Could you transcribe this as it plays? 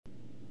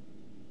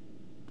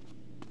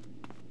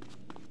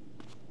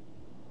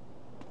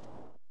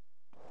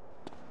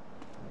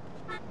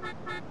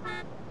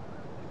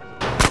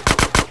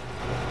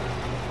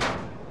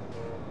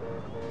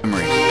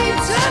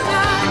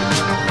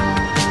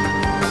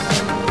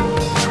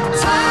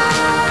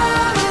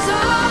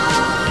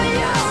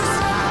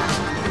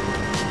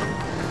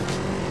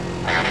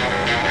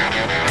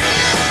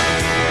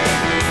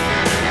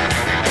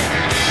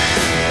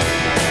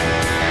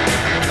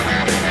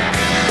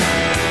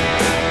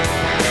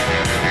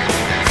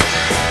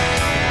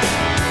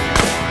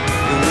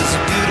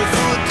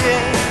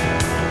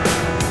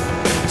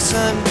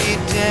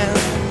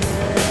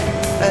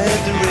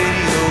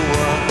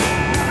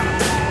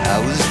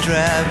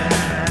driving.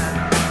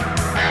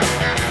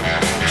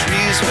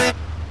 Trees went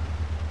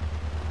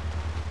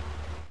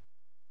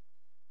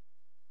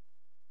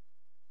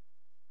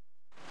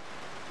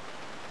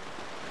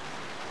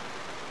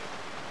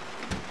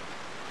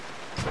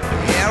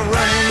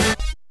running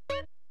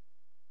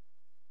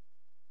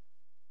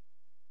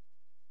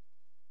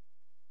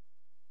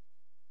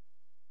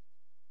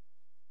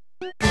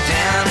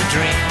down a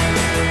dream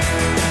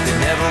that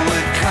never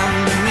would come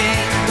to me.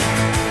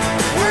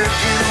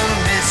 Working on a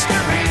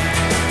mystery,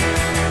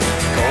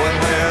 going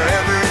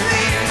wherever it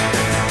leads.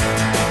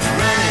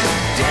 Running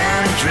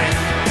down a dream.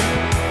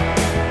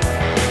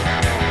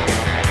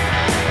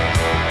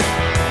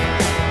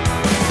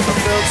 I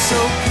felt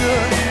so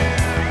good,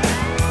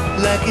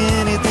 like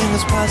anything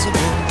was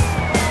possible.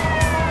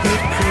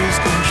 Hit cruise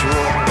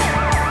control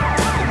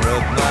and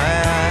rub my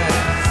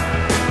eyes.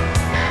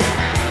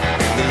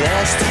 The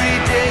last 3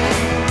 days,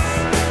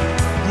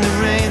 the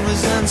rain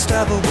was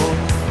unstoppable.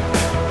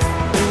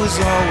 It was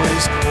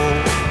always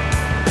cold,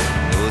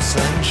 no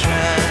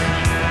sunshine.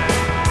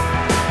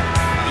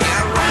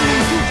 Yeah,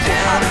 running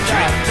down a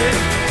dream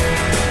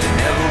that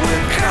never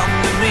would come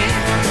to me.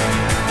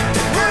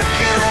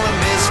 Working on a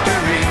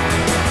mystery,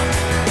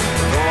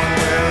 going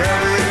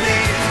wherever it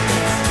leads.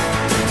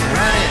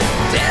 Running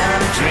down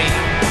a dream.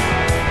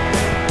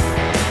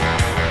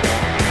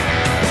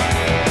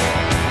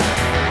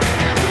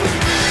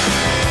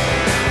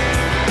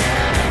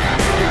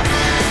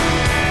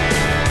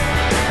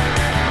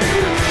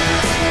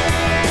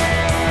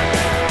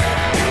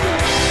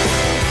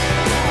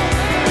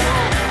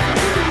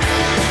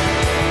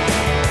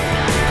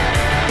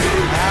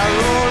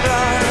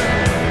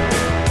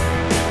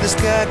 The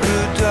sky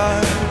grew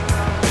dark.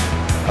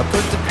 I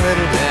put the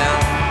pedal down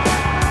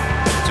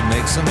to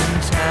make some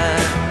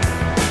time.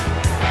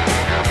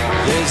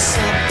 There's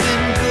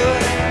something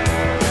good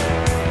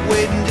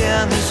waiting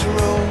down this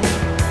road.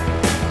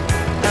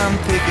 I'm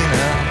picking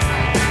up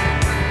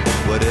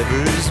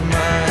whatever's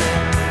mine.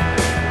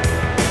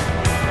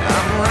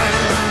 I'm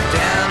running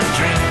down a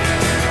dream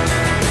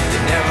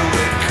that never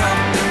would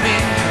come to me.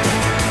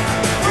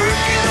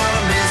 Working on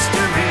a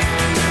mystery,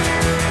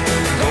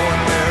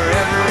 going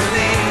wherever it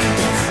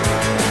leads.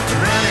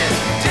 Running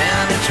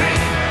down a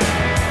dream.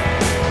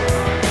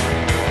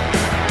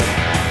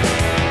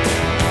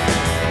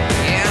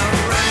 Yeah, I'm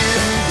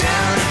running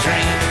down a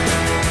dream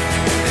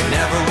that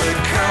never would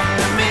come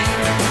to me.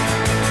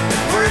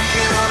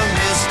 Working on a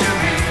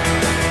mystery,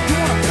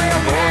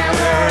 going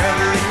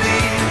wherever it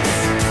leads.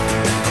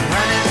 I'm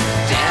running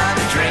down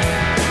a dream.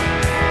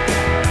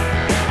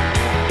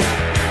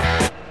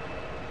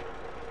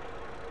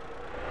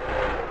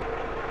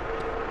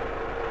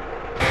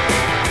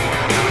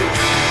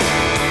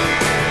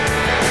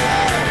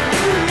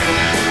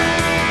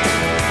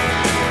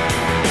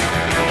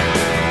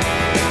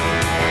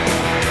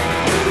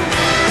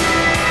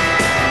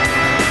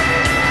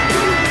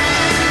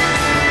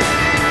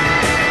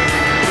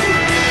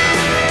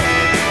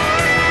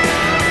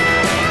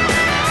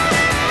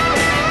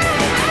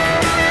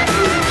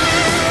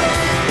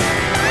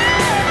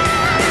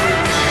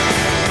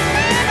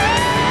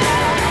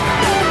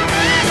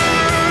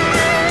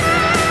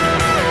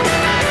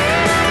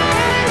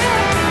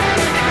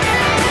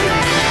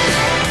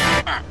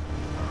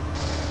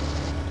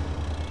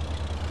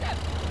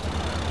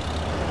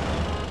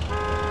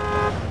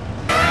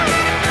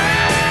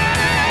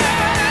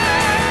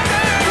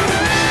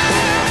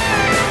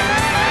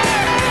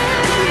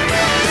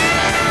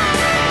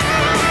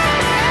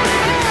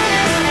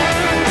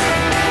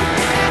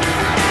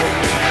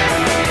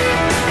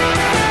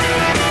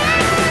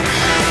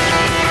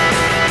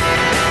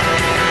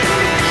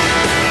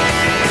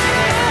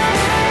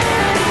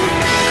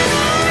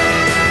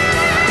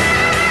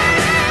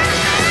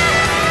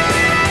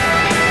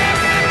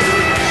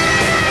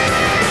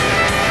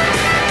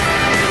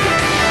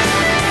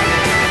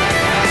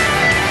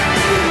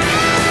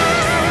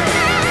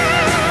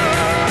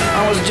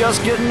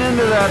 Just getting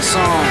into that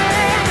song.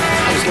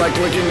 It's like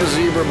licking a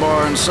zebra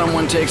bar and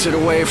someone takes it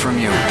away from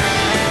you.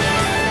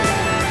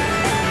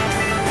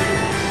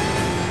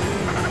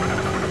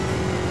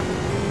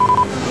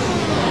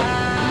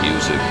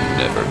 Music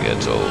never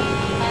gets old.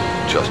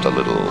 Just a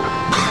little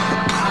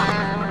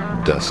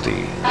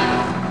dusty.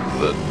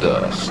 The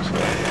dust.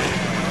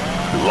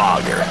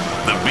 Lager,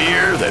 the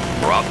beer that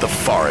brought the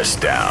forest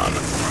down.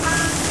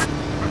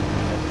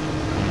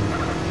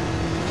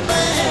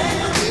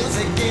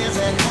 Music is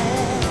at home.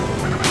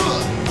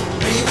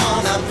 We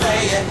wanna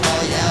play it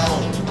for you.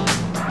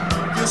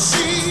 You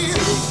see,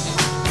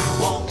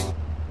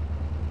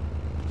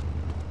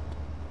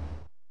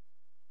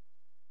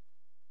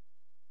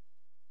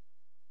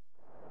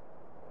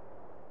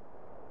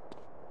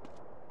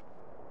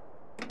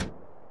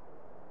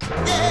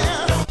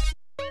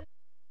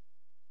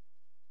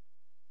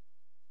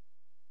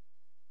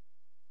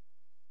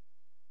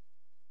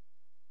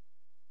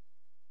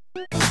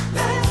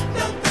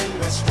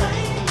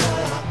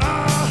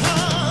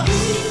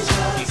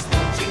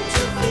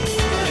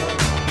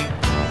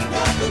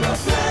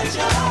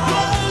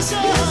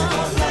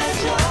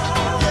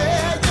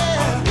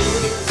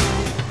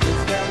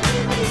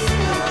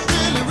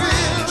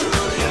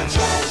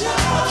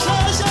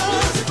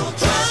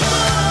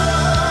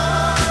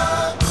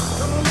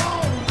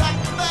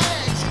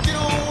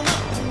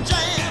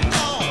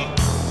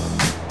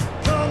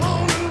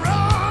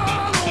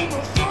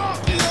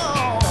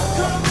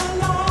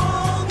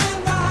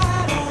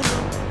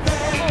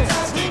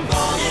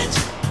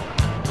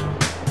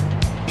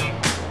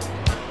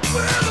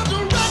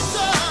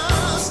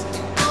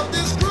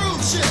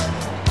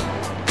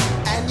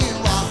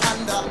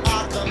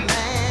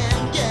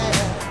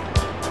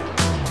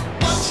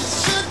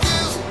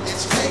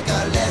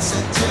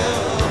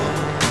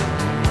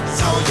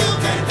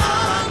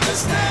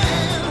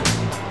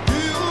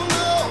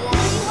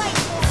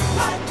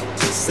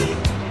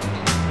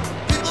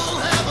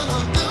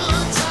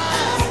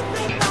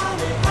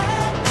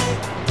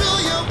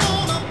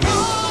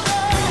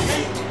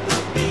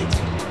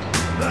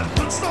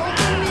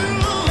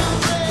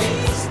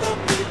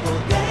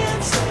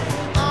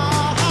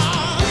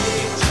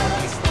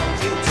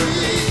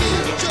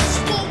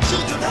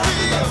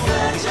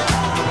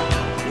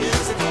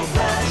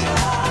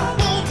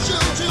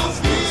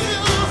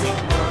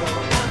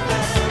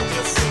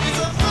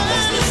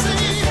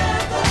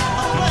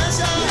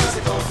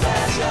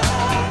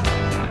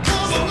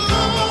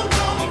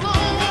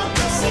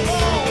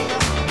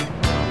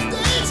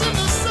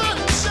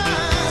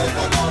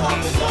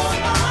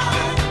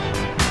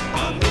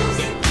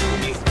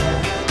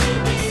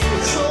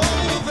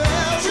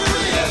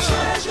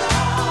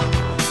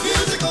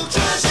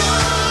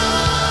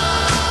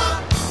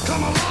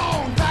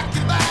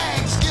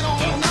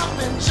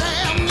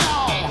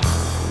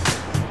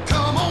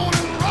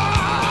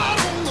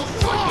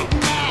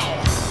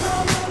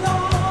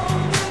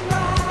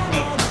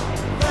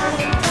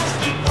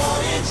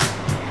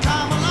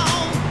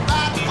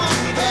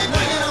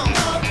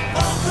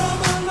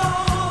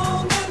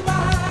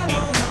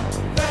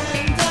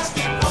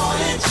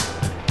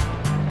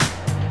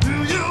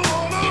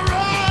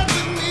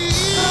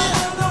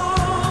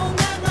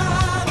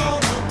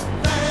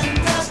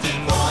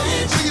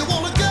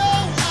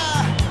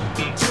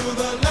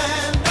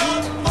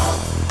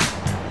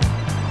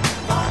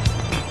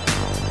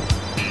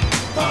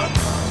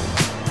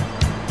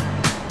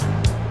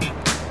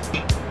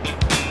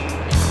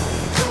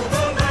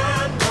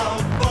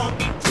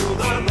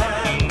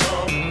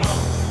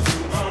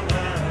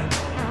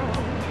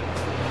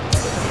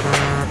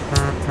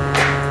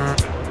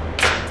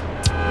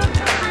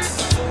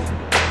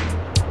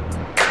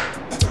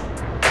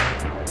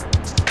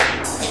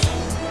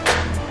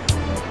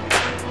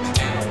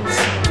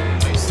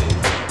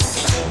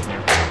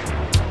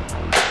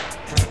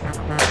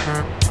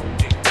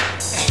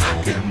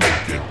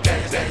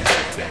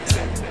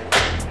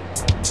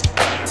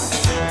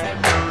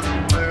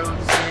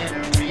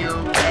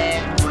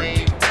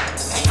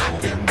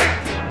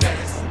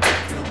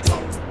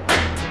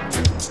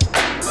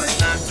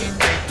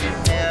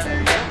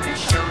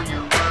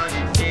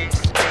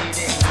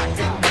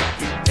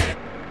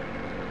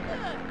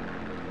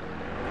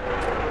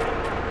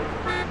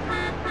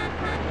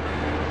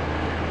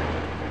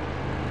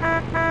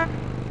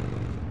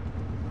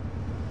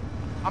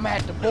 I'm gonna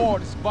have to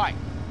board this bike.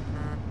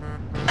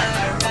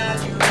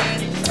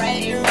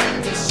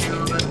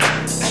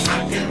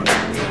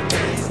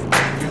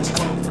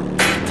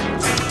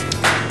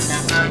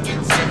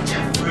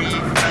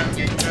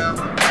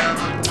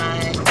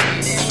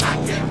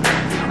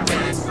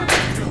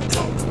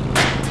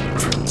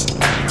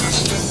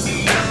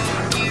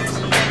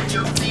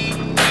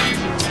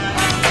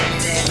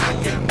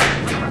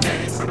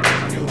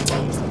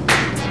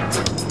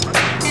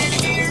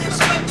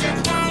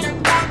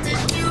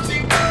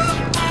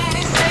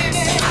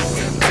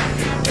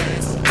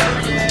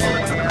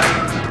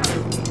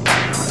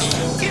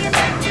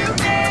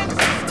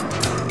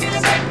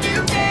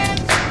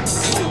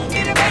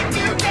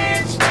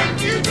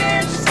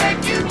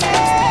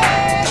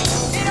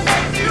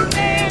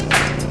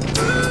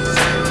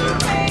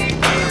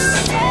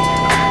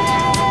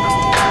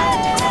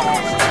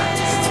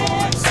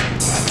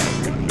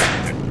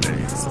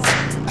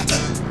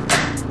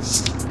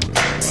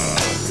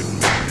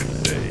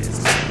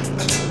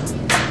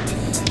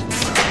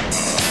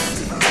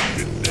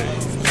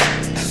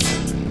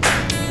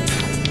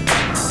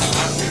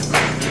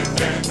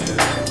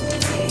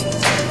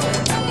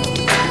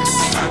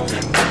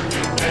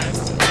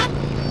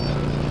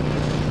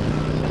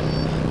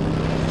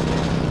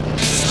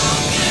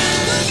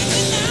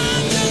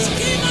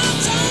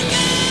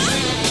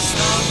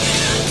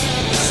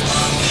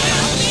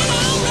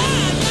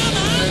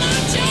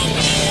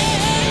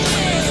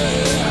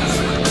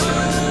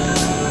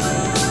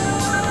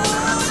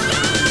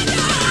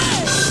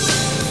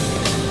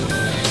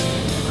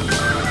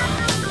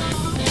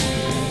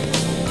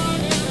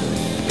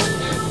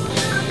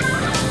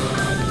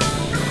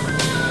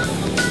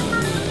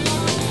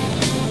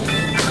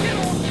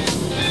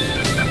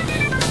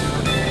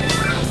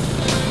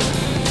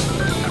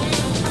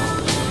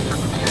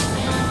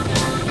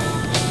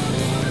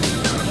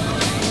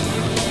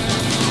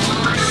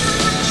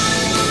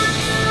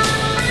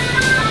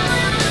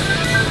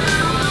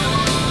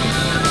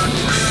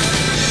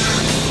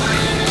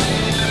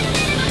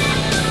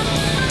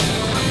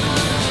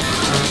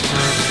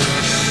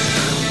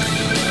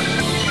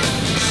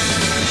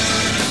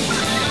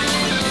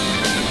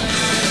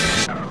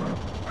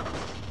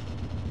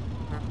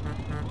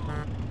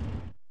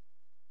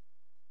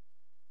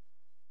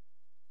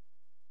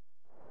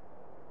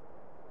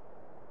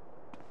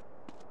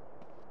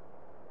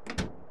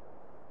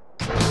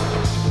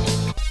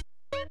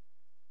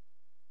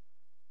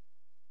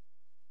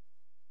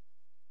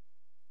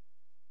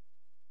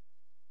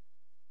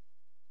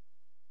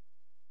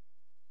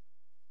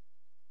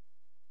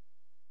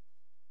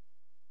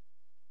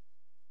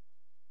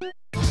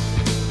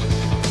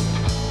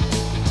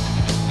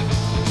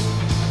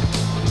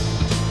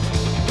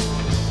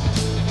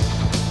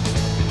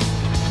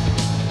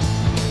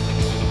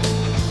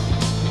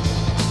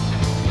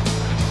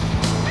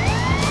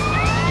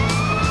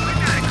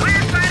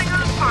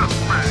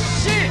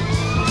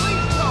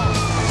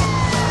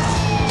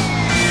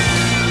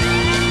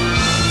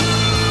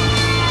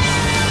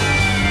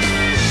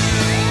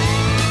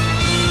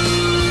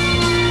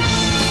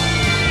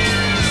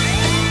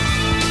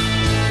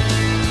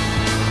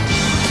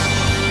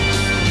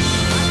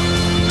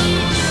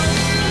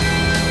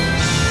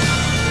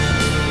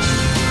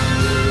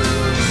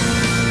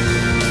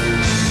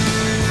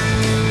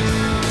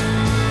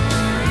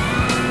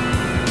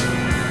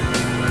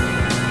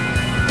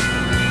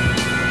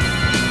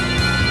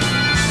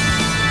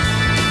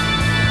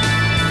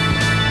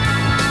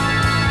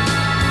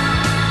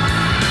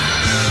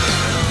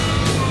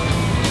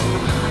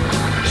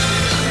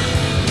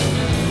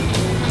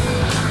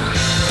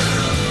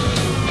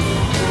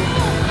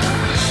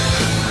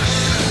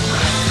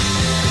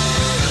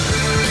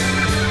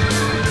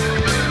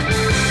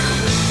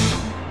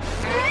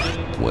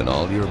 When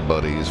all your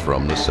buddies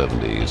from the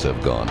 70s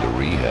have gone to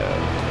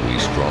rehab, we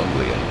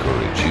strongly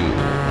encourage you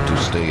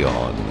to stay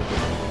on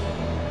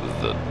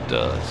the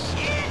dust.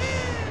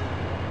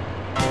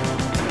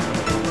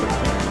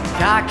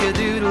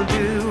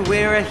 Cock-a-doodle-doo,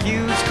 we're a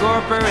huge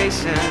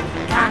corporation.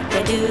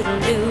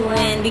 Cock-a-doodle-doo,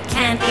 and we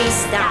can't be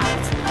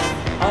stopped.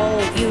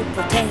 All you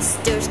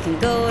protesters can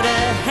go to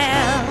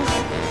hell.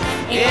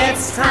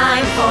 It's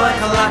time for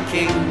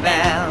Clucking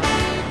Bell.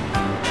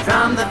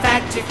 From the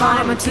factory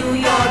farmer to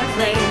your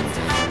plate,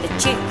 The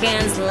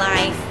chicken's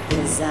life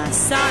is a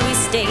sorry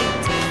state.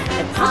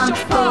 A pump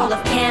full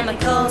of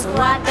chemicals,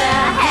 what the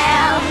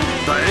hell?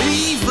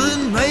 They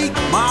even make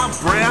my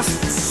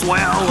breasts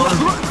swell.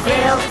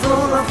 Filled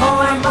full of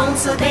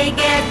hormones so they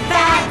get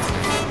fat.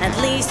 At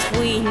least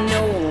we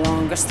no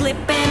longer slip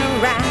in a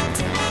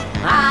rat.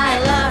 I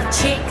love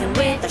chicken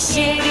with a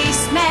shitty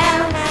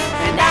smell,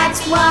 and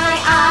that's why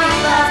I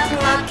love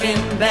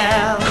Clucking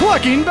Bell.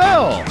 Clucking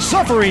Bell!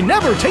 Suffering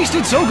never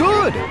tasted so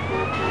good!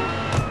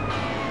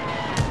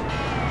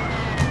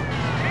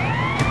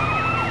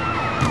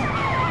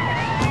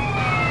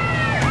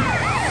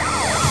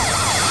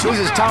 This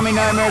is Tommy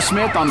Nightmare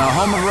Smith on the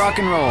home of rock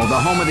and roll, the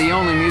home of the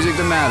only music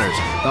that matters,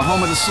 the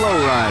home of the slow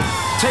ride.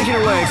 Take it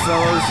away,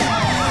 fellas.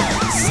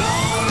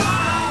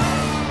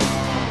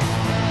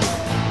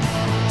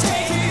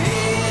 Take it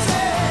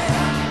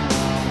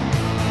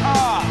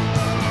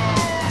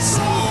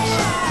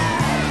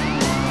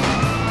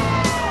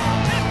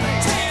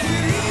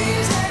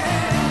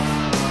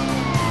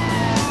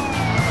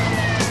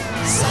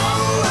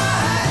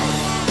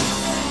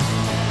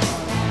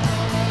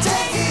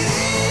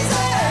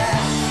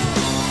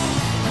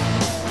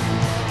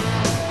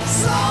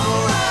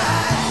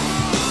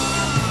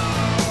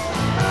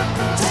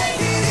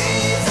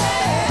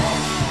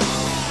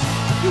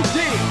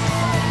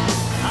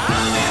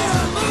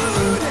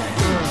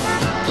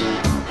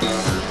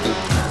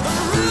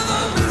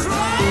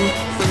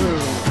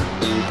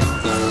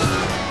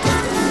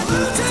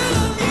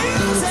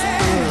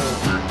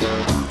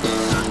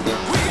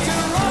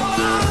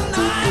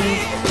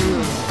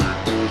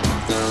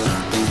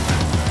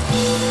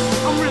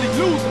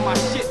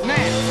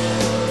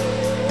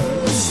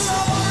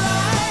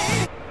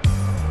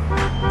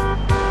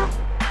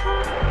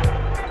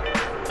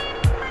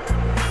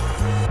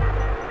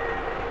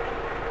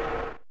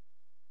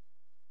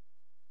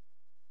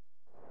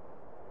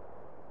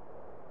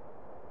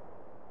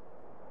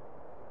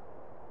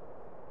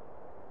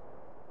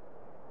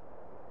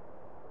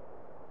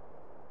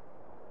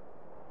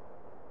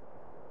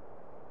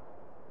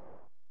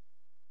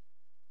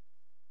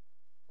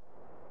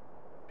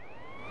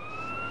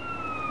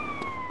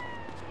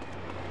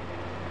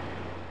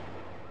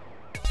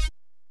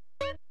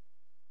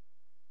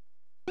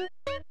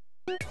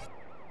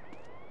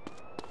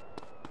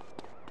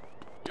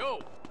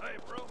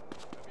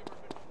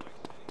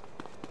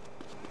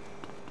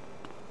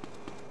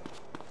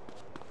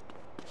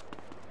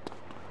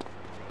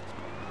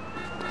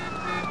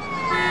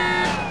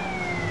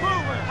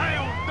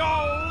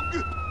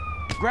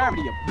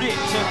gravity, a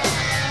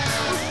bitch.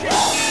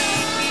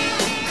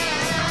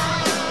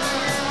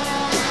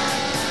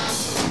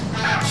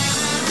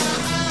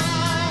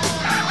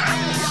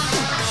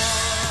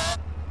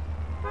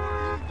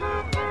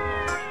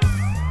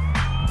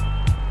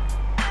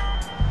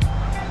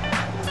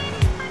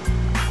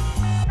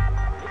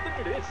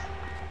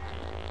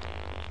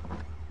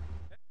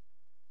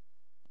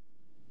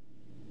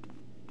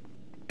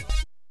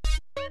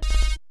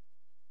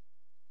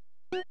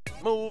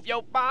 Move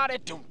your body,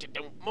 don't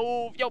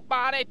move your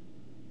body.